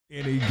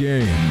Any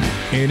game,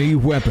 any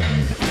weapon,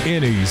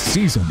 any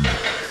season.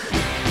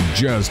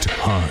 Just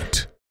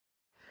hunt.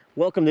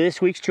 Welcome to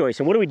this week's choice.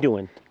 And what are we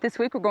doing? This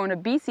week we're going to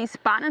BC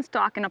spotting and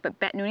stalking up at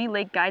Batnuni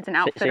Lake Guides and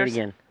Outfitters. Say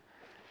it again.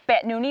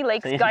 Batnuni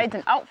Lake Guides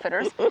and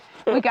Outfitters.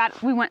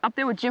 We went up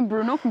there with Jim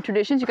Bruno from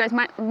Traditions. You guys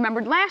might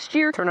remember last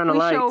year. Turn on the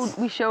lights.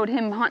 We showed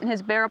him hunting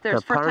his bear up there.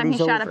 It's the first time he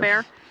shot a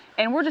bear.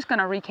 And we're just going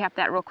to recap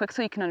that real quick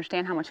so you can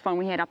understand how much fun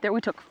we had up there.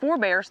 We took 4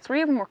 bears,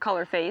 3 of them were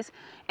color phase.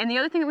 And the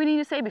other thing that we need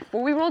to say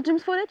before we roll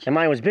Jim's footage. And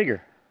mine was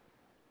bigger.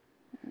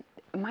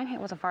 Mine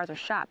was a farther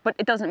shot, but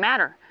it doesn't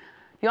matter.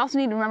 You also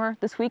need to remember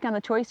this week on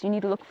the choice, you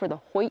need to look for the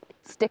Hoyt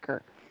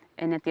sticker.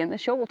 And at the end of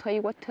the show, we'll tell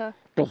you what to...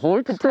 The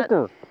Hoyt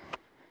sticker.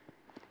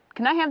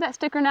 Can I have that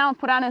sticker now and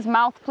put on his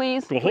mouth,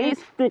 please? The please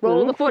sticker.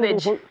 Roll the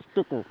footage.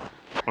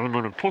 I'm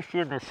going to push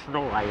you in the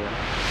snow, I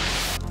am.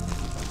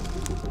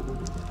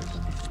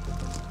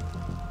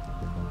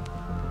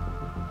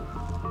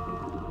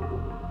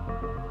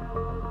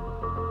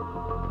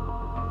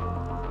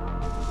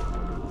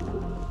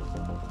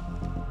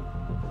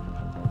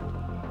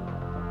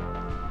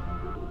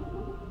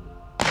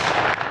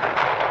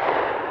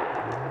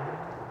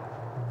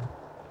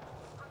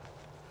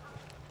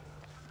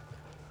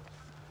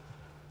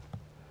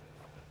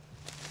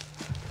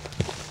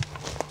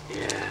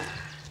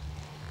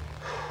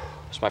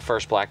 My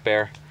first black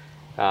bear.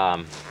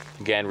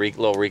 Again,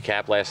 little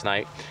recap last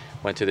night.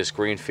 Went to this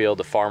green field.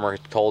 The farmer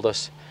told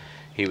us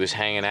he was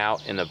hanging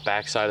out in the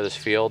backside of this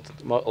field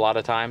a lot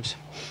of times.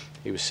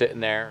 He was sitting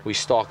there. We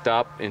stalked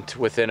up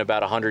within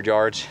about 100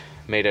 yards,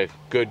 made a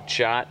good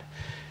shot.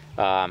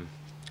 It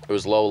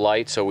was low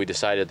light, so we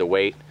decided to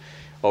wait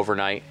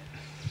overnight.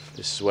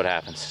 This is what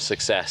happens,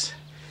 success.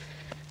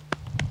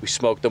 We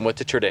smoked them with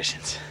the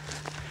Traditions.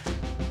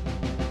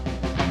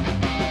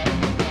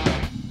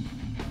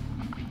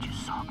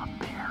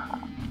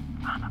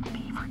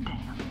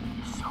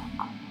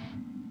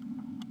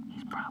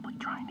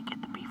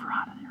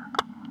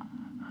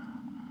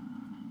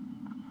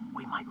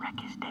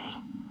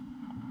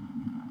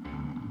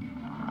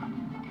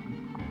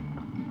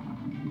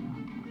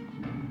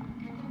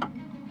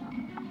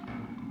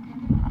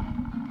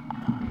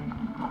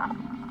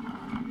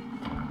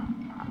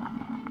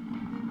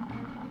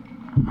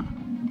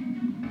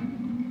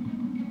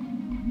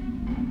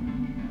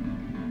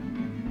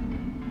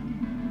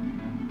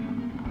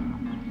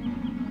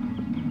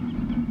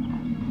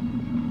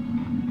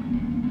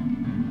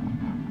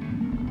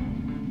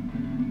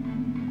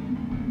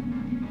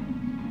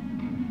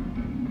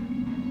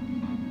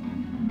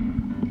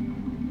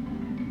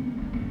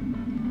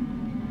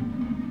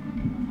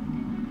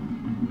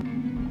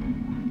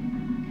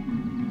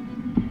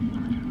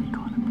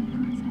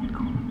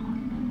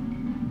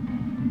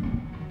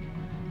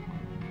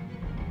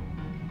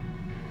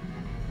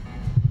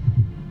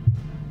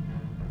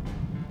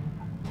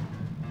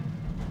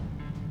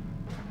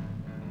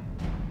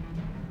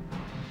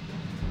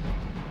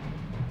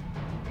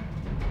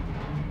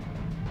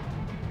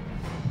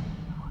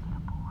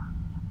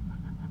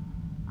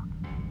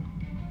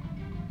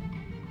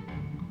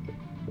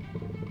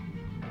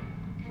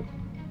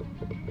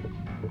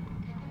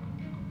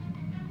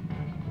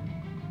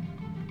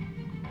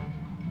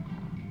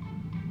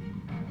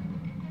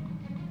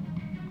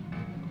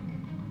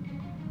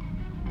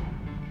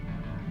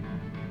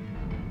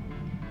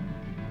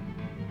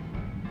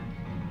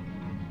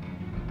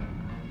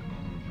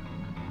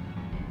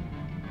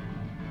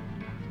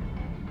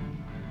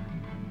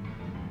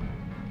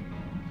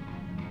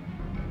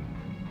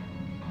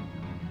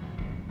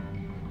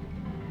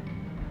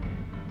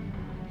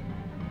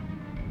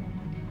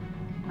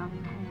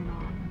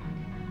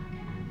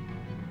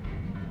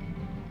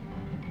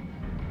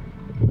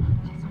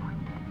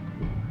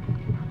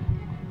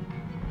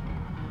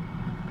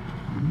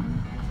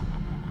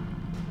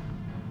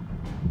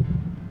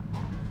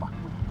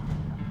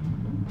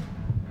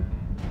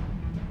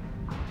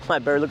 My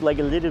bear looked like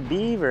a little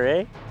beaver,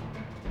 eh?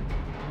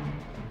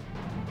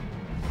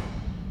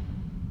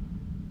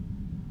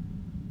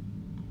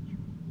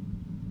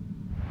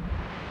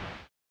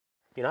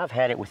 You know, I've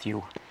had it with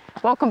you.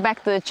 Welcome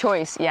back to the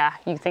choice. Yeah,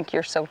 you think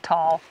you're so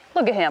tall.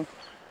 Look at him.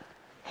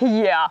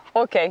 Yeah,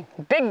 okay,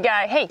 big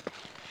guy. Hey,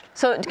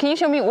 so can you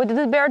show me, what did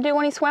the bear do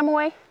when he swam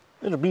away?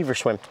 Little beaver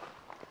swim.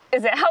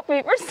 Is it how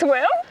beavers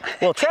swim?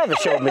 Well, Travis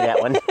showed me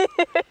that one.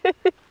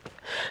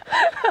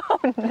 Oh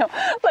no,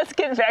 let's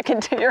get back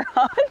into your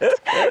hunt.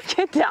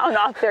 Get down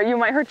off there, you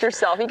might hurt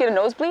yourself. You get a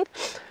nosebleed?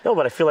 No,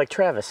 but I feel like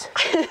Travis.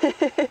 Well,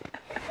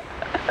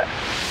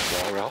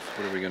 Ralph,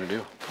 what are we gonna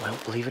do? Well,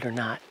 believe it or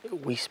not,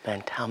 we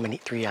spent how many,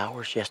 3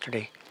 hours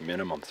yesterday?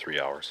 Minimum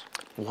 3 hours.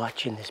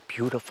 Watching this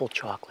beautiful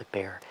chocolate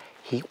bear.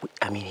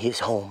 His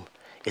home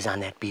is on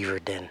that beaver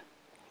den.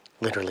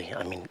 Literally,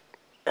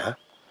 huh?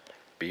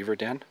 Beaver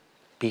den?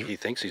 He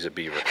thinks he's a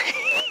beaver.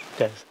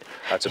 Does.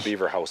 That's a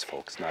beaver house,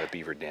 folks, not a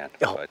beaver den.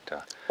 Oh.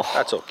 But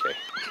that's okay.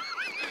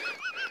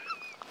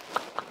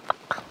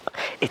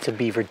 It's a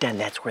beaver den.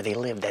 That's where they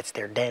live. That's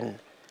their den.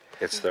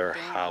 It's their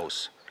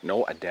house.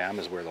 No, a dam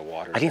is where the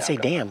water is. I didn't say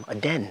dam, a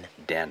den.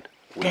 Den.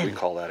 We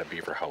call that a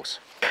beaver house.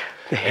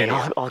 Hey,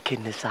 all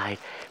kidding aside,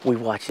 we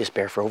watched this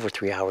bear for over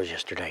 3 hours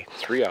yesterday.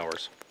 3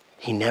 hours.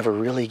 He never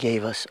really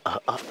gave us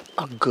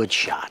a good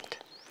shot.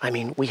 I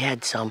mean, we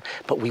had some,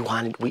 but we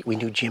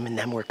knew Jim and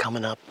them were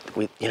coming up.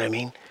 You know what I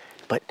mean?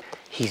 But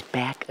he's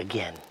back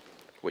again.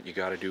 What you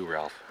got to do,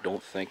 Ralph,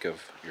 don't think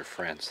of your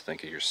friends,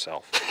 think of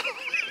yourself.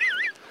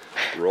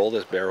 Roll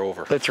this bear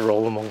over. Let's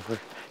roll him over.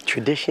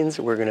 Traditions,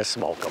 we're gonna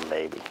smoke them,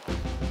 baby.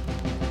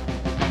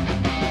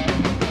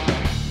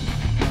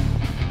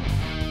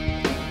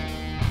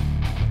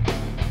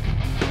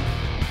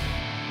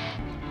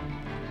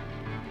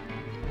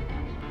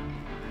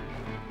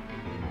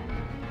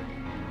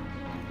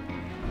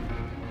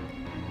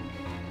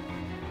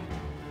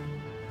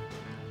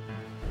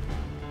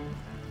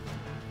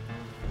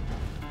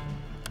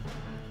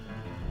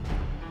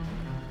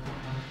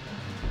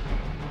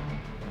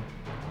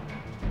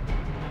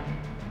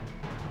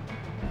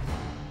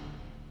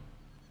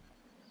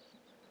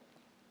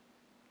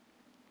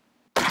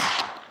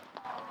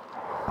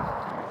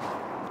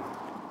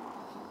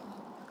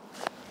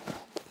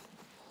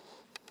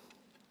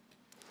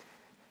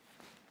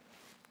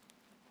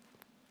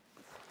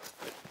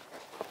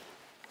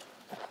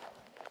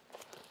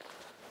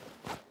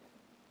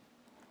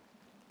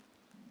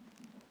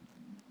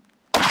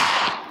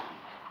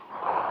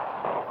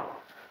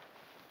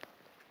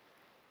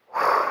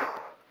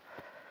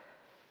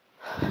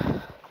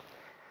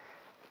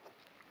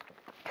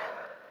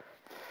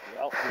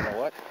 Well, you know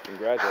what?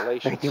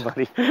 Congratulations. Thank you,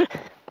 buddy.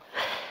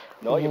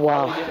 No, you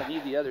Wow. probably didn't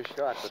need the other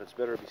shot, but it's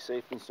better to be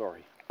safe than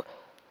sorry.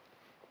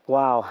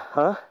 Wow,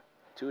 huh?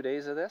 2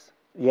 days of this?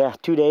 Yeah,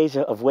 2 days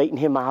of waiting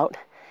him out.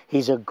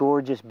 He's a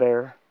gorgeous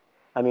bear.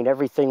 I mean,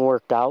 everything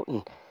worked out.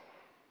 And,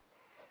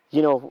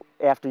 you know,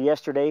 after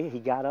yesterday, he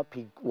got up,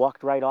 he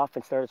walked right off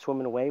and started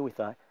swimming away. We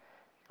thought,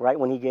 right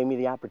when he gave me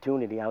the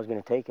opportunity, I was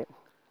going to take it.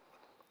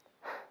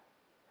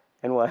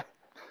 And what?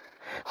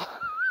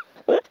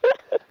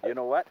 You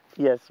know what?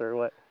 Yes, sir,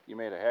 what? You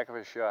made a heck of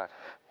a shot.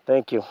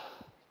 Thank you.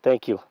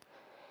 Thank you.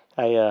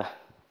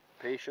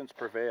 Patience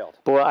prevailed.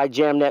 Boy, I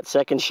jammed that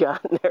second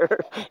shot in there.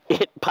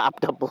 It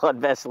popped a blood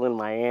vessel in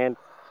my hand.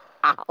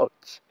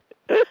 Ouch.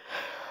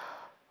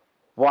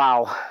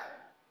 Wow.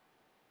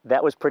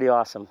 That was pretty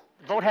awesome.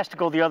 The boat has to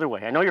go the other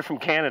way. I know you're from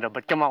Canada,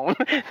 but come on.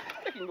 It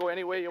can go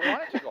any way you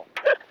want it to go.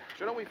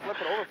 Shouldn't we flip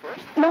it over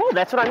first? No,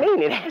 that's what I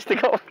mean. It has to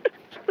go.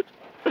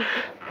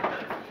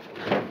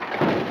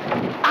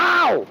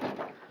 Ow!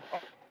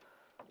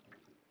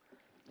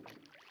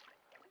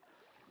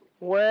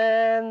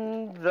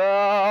 When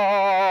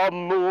the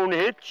moon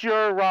hits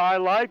your eye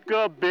like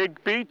a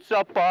big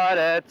pizza pie,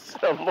 that's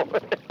some more.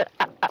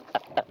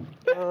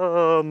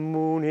 The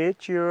moon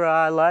hits your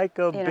eye like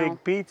a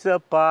big pizza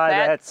pie.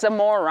 That's a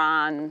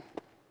moron.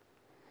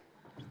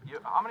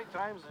 How many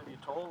times have you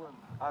told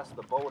us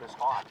the boat is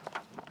hot?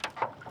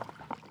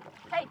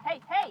 Hey, hey,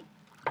 hey!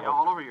 Yeah,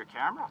 all over your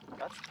camera.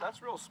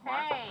 That's real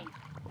smart. Hey!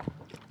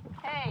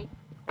 Hey!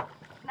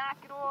 Knock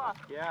it off.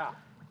 Yeah.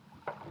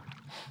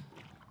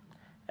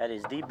 That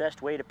is the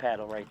best way to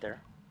paddle right there.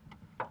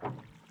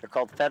 They're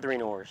called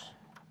feathering oars.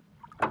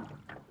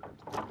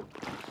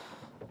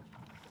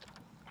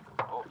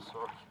 Oh,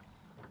 sorry.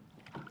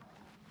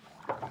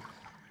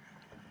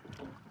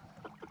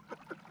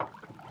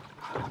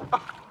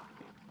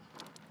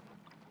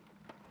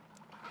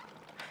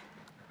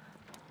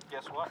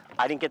 Guess what?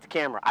 I didn't get the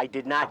camera. I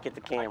did not get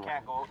the I camera.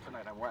 can't go out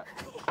tonight. I'm wet.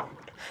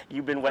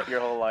 You've been wet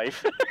your whole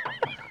life.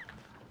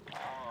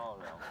 Oh,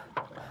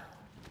 no.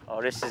 Oh,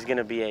 this is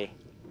gonna be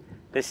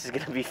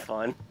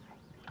fun.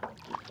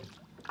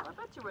 I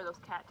bet you where those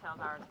cattails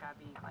are, it's gotta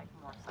be like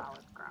more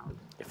solid ground.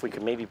 If we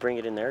could maybe bring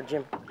it in there,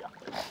 Jim. Yeah.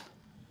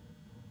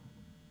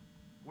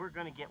 We're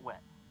gonna get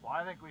wet. Well,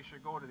 I think we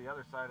should go to the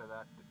other side of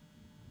that.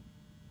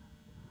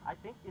 I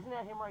think, isn't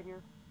that him right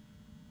here?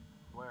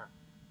 Where?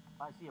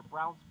 I see a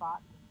brown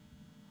spot.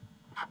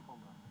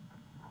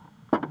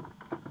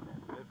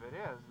 If it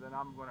is, then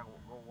I'm going to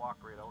go walk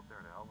right out there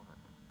to hell with it.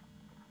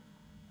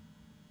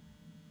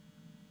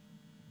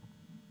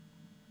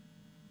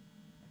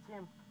 It's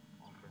him.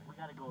 Okay. We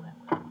gotta go that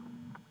way.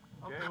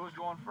 Okay, who's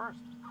going first?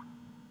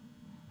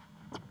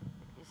 I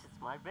guess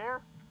it's my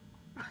bear.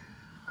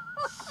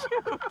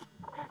 Shoot!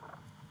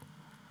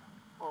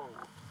 Oh.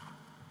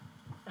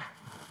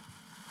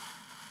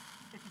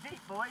 It's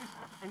deep, boys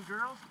and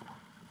girls.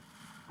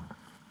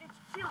 It's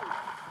chilly.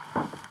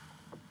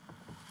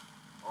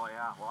 Oh,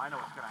 yeah. Well, I know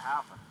what's going to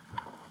happen.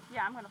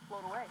 Yeah, I'm gonna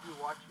float away. You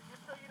watch.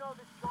 Just so you know,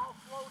 this is all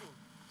floating.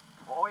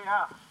 Oh,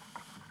 yeah.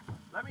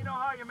 Let me know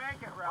how you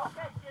make it, Ralph.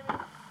 Okay, Jimmy.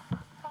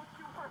 Don't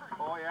you worry.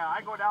 Oh, yeah.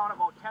 I go down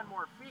about 10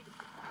 more feet.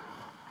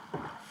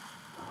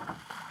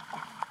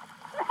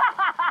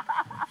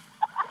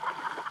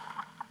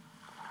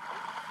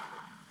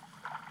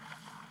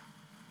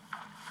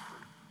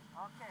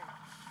 Okay.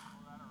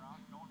 Pull that around.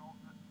 No,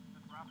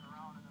 just wrap it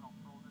around and then I'll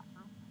throw this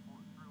through.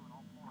 Pull it through and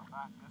I'll pull it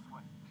back this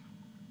way.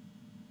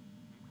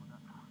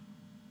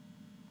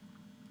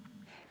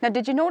 Now,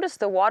 did you notice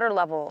the water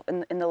level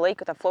in the lake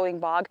with the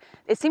floating bog?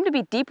 It seemed to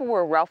be deeper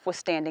where Ralph was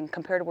standing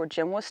compared to where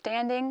Jim was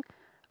standing.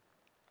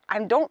 I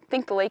don't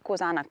think the lake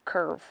was on a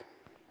curve,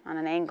 on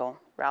an angle,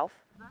 Ralph.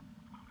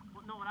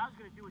 Well, no, what I was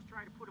going to do is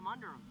try to put him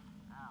under him.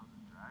 Now,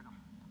 just drag him.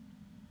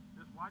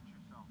 Just watch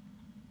yourself.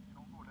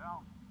 Don't go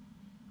down.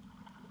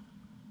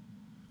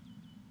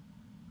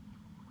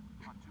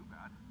 Not too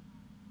bad.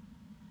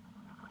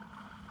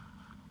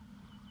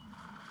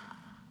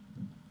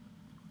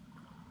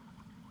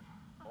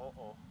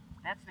 Uh-oh.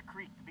 That's the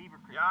creek, the Beaver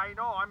Creek. Yeah, I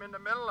know. I'm in the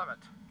middle of it.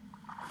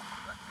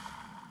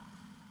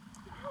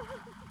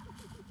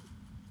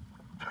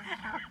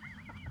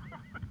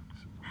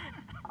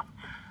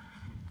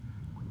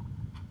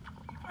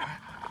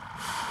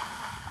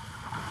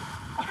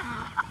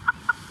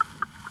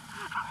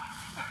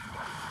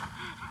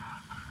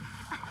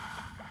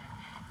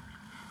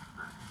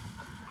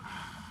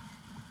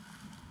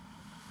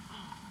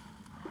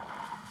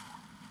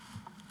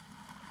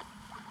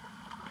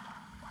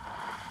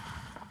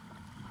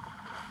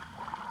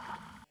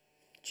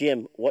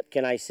 Jim, what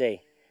can I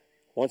say?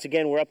 Once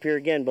again, we're up here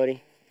again,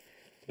 buddy.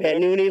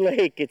 Batnuni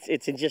Lake,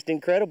 it's just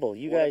incredible.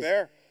 You guys. What a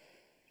bear.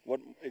 What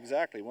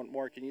exactly? What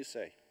more can you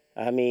say?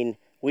 I mean,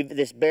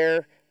 this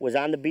bear was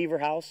on the Beaver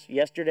House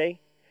yesterday.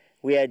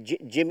 We had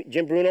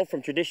Jim Bruno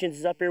from Traditions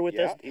is up here with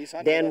us. He's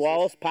on Dan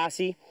Wallace,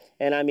 Posse,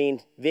 and I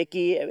mean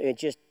Vicki.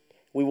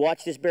 We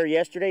watched this bear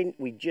yesterday.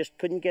 We just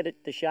couldn't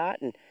get the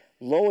shot, and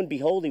lo and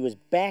behold, he was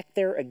back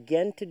there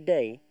again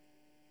today.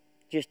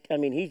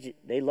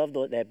 They love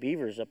that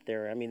beavers up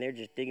there. I mean, they're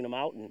just digging them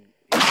out, and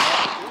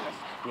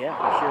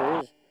yeah, he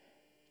sure is.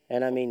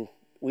 And I mean,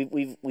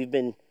 we've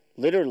been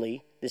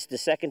literally, this is the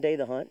second day of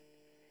the hunt.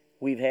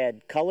 We've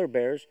had color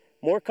bears,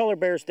 more color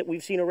bears that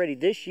we've seen already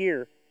this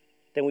year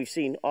than we've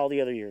seen all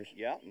the other years.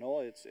 Yeah,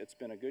 no, it's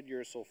been a good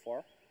year so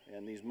far.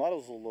 And these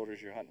muzzle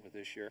loaders you're hunting with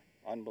this year,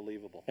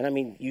 unbelievable. And I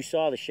mean, you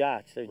saw the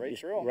shots. They're right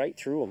just through them. Right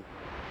through them.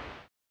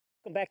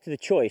 Welcome back to the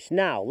choice.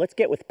 Now, let's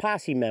get with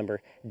Posse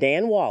member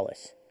Dan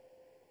Wallace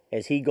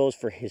as he goes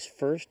for his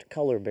first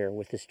color bear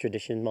with his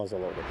Tradition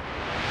muzzleloader.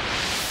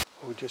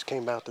 We just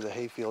came out to the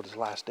hayfield his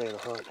last day of the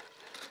hunt.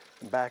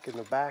 Back in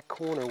the back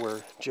corner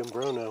where Jim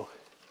Bruno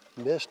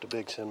missed a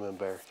big cinnamon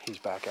bear, he's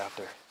back out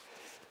there.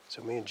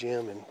 So me and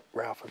Jim and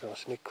Ralph are gonna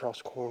sneak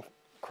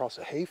across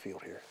the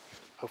hayfield here.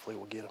 Hopefully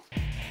we'll get him.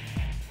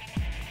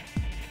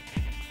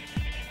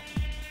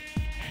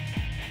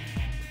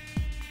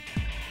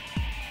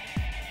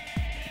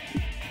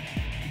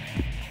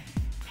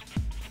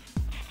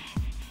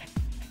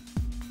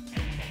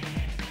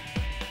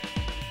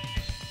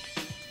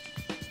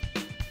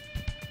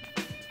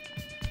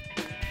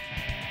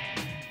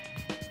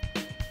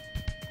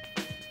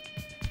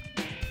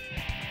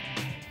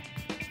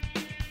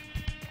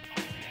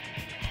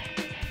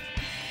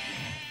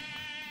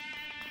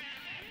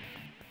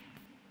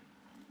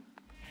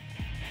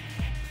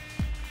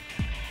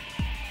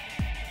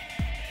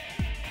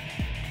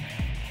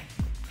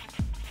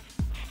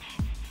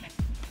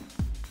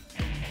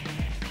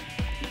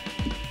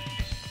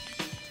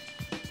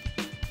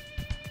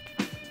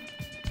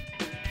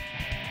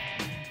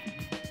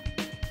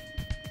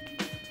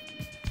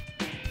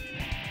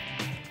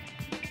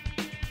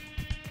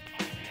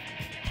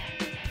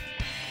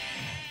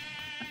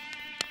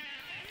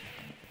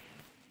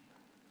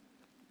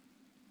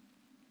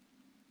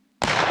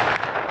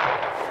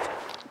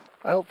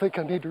 I don't think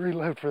I need to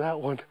reload for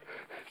that one. Did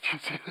you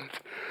see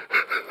that?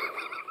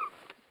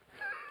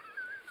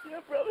 Yeah,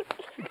 brother.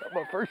 Got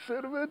my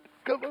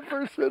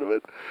first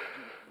cinnamon.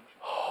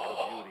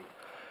 Oh,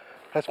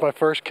 that's my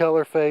first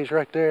color phase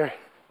right there.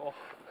 Oh,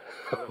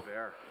 what a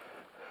bear.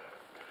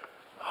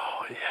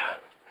 Oh, yeah.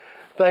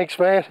 Thanks,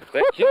 man.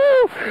 Thank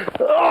you.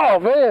 Oh,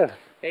 man.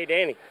 Hey,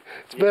 Danny.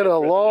 It's been a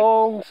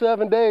long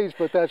 7 days,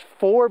 but that's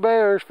 4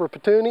 bears for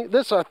Batnuni.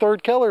 This is our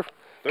third color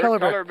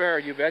Color bear,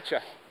 you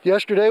betcha.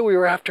 Yesterday we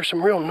were after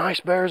some real nice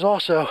bears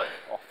also.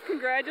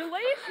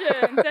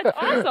 Congratulations, that's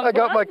awesome. I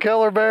got my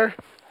color bear.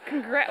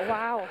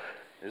 Wow.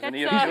 Isn't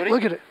he a beauty?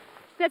 Look at it.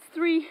 That's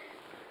three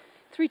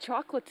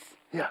chocolates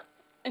Yeah.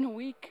 in a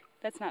week.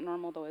 That's not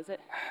normal though, is it?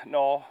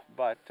 No,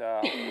 but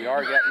we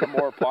are getting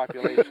more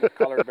population of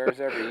color bears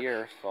every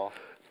year, so.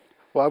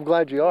 Well, I'm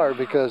glad you are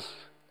because,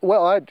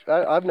 well,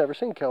 I've never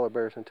seen color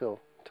bears until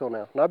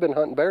now. And I've been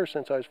hunting bears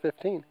since I was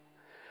 15.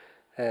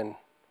 And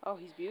oh,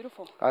 he's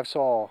beautiful. I've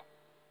saw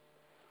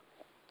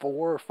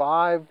 4 or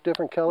 5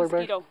 different color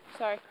bears. Mosquito,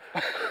 sorry.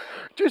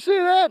 Did you see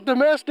that?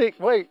 Domestic.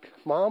 Wait,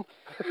 Mom.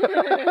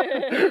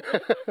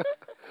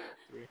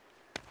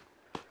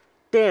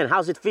 Dan,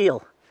 how's it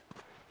feel?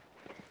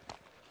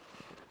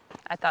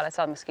 I thought I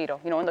saw a mosquito,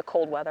 you know, in the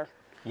cold weather.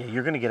 Yeah,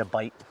 you're gonna get a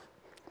bite.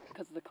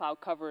 Because of the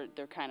cloud cover,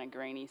 they're kind of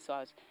grainy, so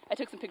I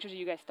took some pictures of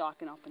you guys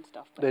stalking up and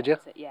stuff. Did you?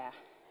 Yeah.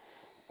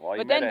 Well,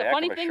 you But then made a the heck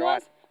funny of a thing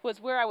shot.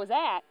 was where I was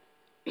at,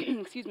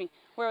 excuse me,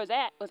 where I was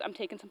at was I'm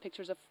taking some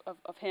pictures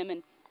of him,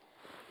 and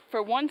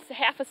for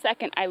half a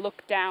second I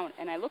looked down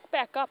and I looked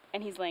back up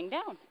and he's laying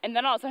down, and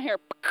then all of a sudden I hear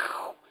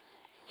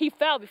he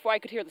fell before I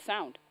could hear the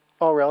sound.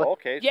 Oh, really?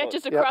 Okay. Yeah, so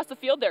just across the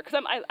field there,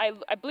 because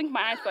I blinked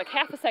my eyes for like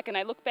half a second.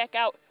 I looked back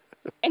out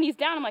and he's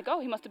down. I'm like, oh,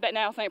 he must have been.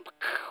 Now I was like,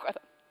 I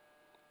thought,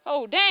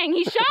 Oh, dang,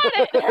 he shot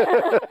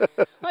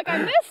it. Like I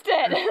missed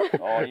it.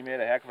 Oh, he made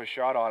a heck of a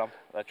shot on him.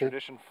 That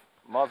tradition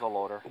muzzle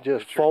loader.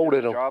 Just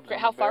folded him. Great.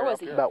 How far was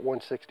he? About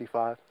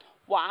 165.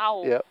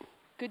 Wow. Yep.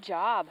 Good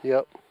job.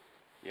 Yep.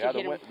 Yeah,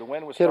 the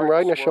wind was hit him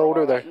right in the swirl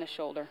shoulder on there. Right in the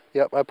shoulder.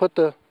 Yep.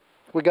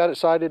 We got it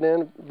sighted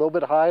in a little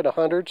bit high at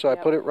 100, so I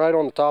put it right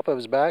on the top of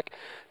his back,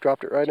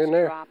 dropped it right in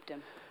there. Dropped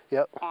him.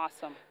 Yep.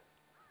 Awesome.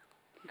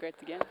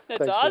 Congrats again. That's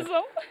Thanks,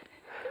 awesome.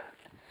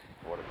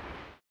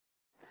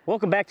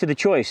 Welcome back to The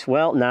Choice.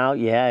 Well, now,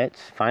 yeah,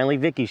 it's finally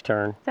Vicky's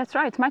turn. That's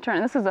right. It's my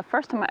turn. This is the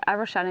first time I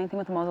ever shot anything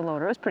with a muzzle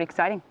loader. It was pretty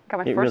exciting. Got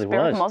my It first really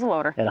bear with was. a muzzle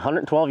loader. At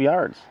 112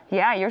 yards.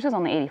 Yeah, yours is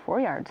only 84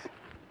 yards.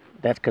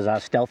 That's because I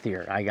was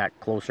stealthier. I got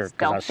closer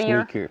because I was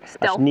Stealthier?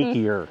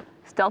 sneakier.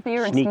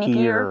 Stealthier and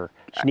sneakier.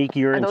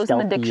 Sneakier Are and those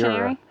stealthier. in the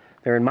dictionary?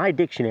 They're in my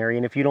dictionary,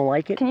 and if you don't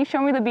like it, Can you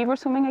show me the beaver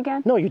swimming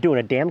again? no, you're doing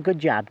a damn good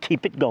job.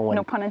 Keep it going.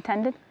 No pun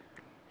intended.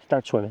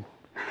 Start swimming.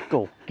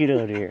 Go. Get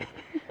out of here.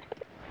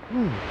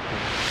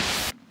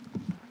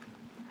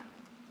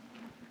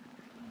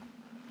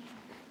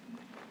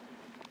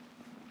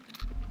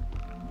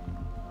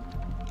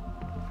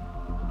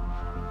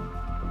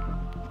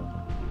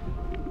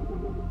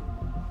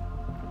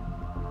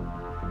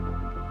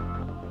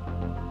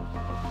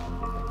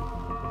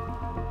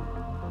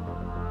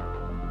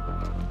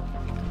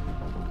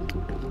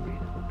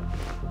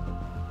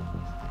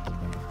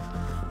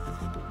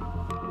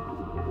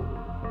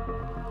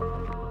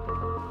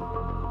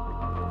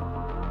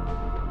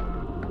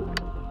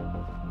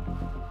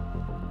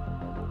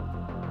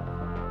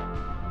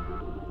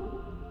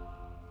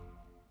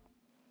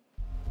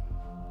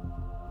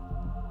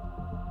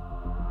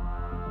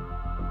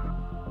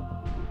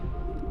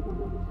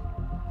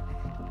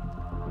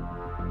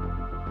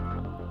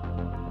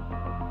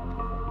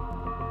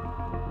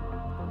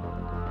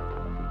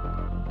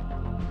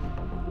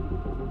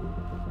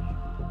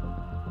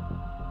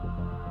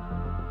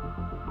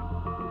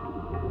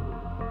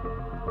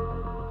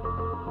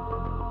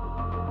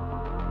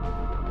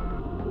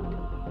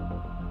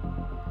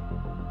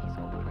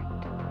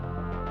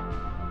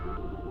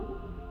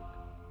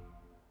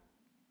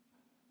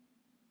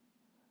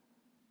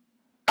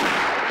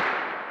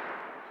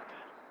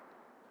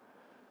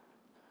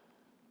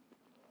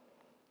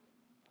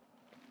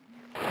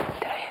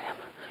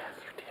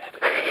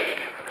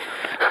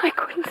 I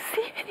couldn't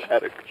see it.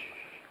 Had a good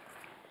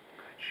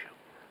shoot.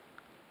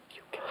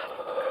 You got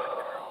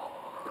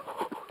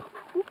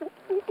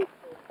it.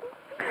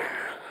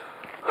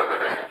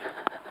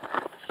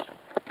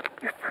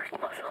 Your first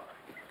muzzle.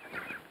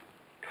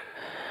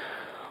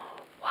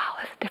 Wow,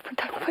 that's a different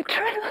type of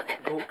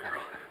adrenaline. Go, girl.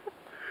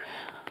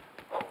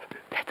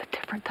 That's a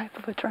different type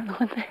of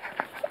adrenaline there.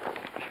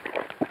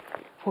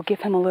 We'll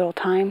give him a little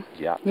time.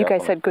 Yeah. You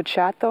guys definitely. said good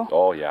shot though?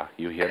 Oh yeah,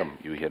 you hit him.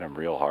 You hit him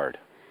real hard.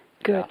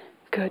 Good, Yeah.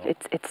 good.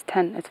 It's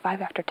 10. It's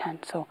 5 after 10.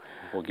 So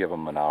We'll give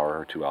him an hour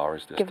or 2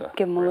 hours just to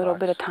give him a little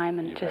bit of relax. time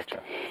and You just.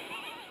 betcha.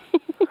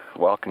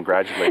 Well,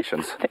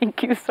 congratulations.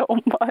 Thank you so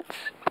much.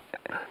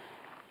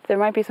 There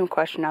might be some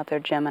question out there,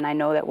 Jim, and I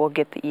know that we'll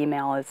get the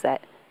email. Is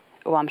that,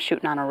 well, I'm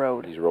shooting on a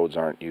road. These roads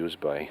aren't used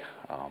by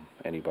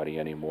anybody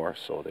anymore,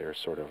 so they're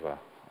sort of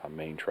a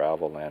main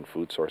travel and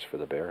food source for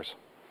the bears.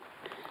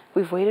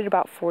 We've waited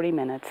about 40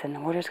 minutes,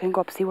 and we're just gonna go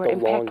up see where The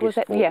impact was longest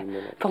at. 40 Yeah,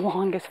 minutes. the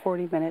longest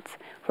 40 minutes.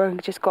 We're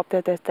gonna just go up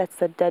there. That's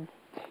the dead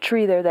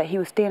tree there that he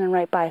was standing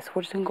right by. So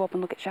we're just gonna go up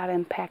and look at shot of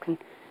impact and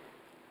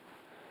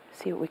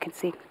see what we can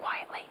see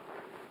quietly.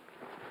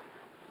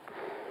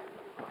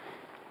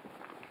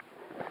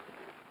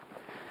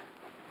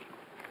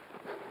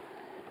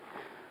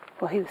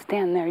 Well, he was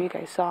standing there. You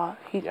guys saw.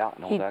 He Yeah,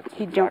 no, he that's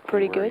jumped exactly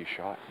pretty where good, he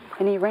shot.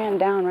 and he ran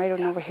down right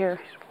on over here.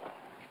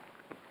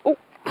 Oh,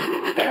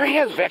 There he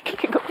is, Vic.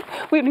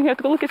 we don't even have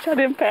to go look at shot of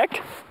impact.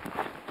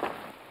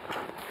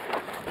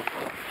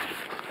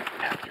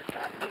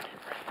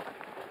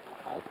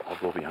 I'll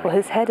go behind. Well,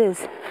 his head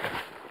is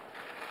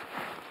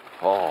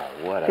Oh,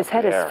 what a his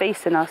head is bear.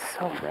 facing us.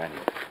 So Randy.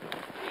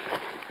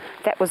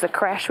 that was a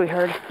crash we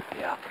heard.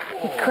 Yeah.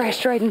 He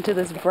crashed right into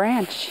this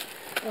branch.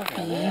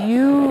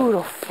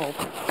 Beautiful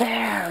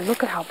bear.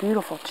 Look at how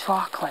beautiful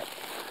chocolate.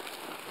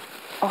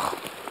 Oh,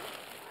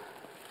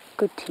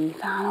 good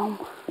teeth on him.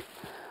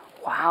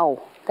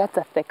 Wow, that's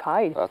a thick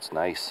hide. That's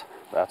nice.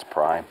 That's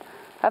prime.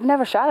 I've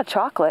never shot a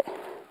chocolate.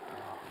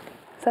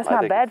 So that's I not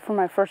think bad for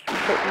my first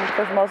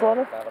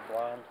muzzleloader.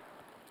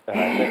 And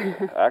I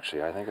think,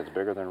 actually, I think it's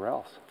bigger than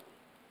Ralph's.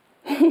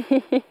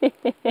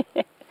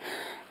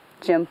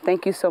 Jim,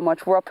 thank you so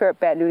much. We're up here at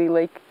Batnuni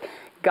Lake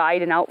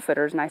Guide and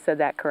Outfitters, and I said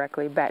that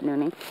correctly,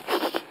 Batnuni.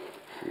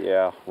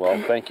 Yeah,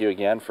 well, thank you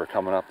again for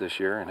coming up this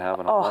year and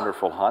having a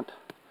wonderful hunt.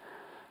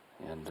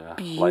 And like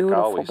Beautiful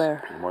always,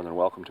 bear. you're more than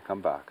welcome to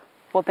come back.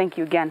 Well, thank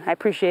you again. I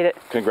appreciate it.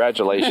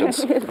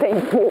 Congratulations.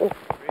 Thank you.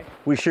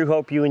 We sure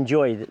hope you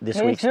enjoyed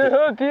this week's.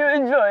 hope you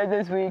enjoyed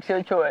this week's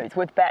Your Choice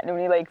with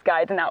Batnuni Lake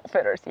Guides and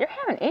Outfitters. You're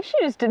having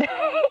issues today.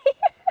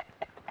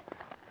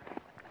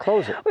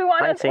 Close it. We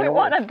want I ain't saying to a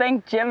word.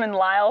 thank Jim and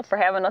Lyle for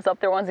having us up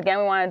there once again.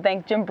 We want to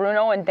thank Jim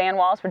Bruno and Dan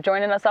Wallace for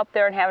joining us up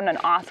there and having an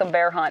awesome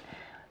bear hunt.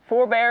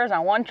 4 bears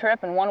on 1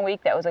 trip in 1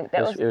 week. It was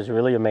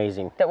really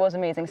amazing. That was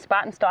amazing.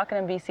 Spot and stalking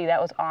in BC,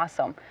 that was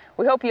awesome.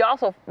 We hope you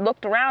also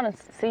looked around and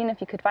seen if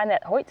you could find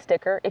that Hoyt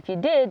sticker. If you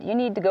did, you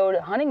need to go to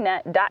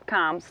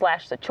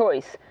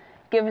huntingnet.com/thechoice.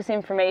 Give us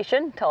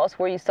information, tell us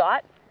where you saw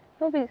it.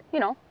 It'll be, you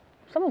know,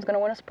 someone's gonna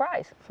win a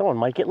prize. Someone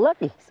might get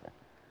lucky.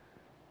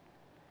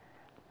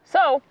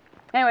 So,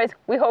 anyways,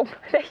 we hope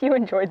that you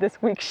enjoyed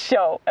this week's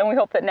show, and we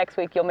hope that next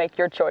week you'll make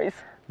your choice.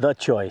 The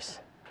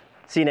choice.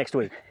 See you next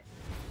week.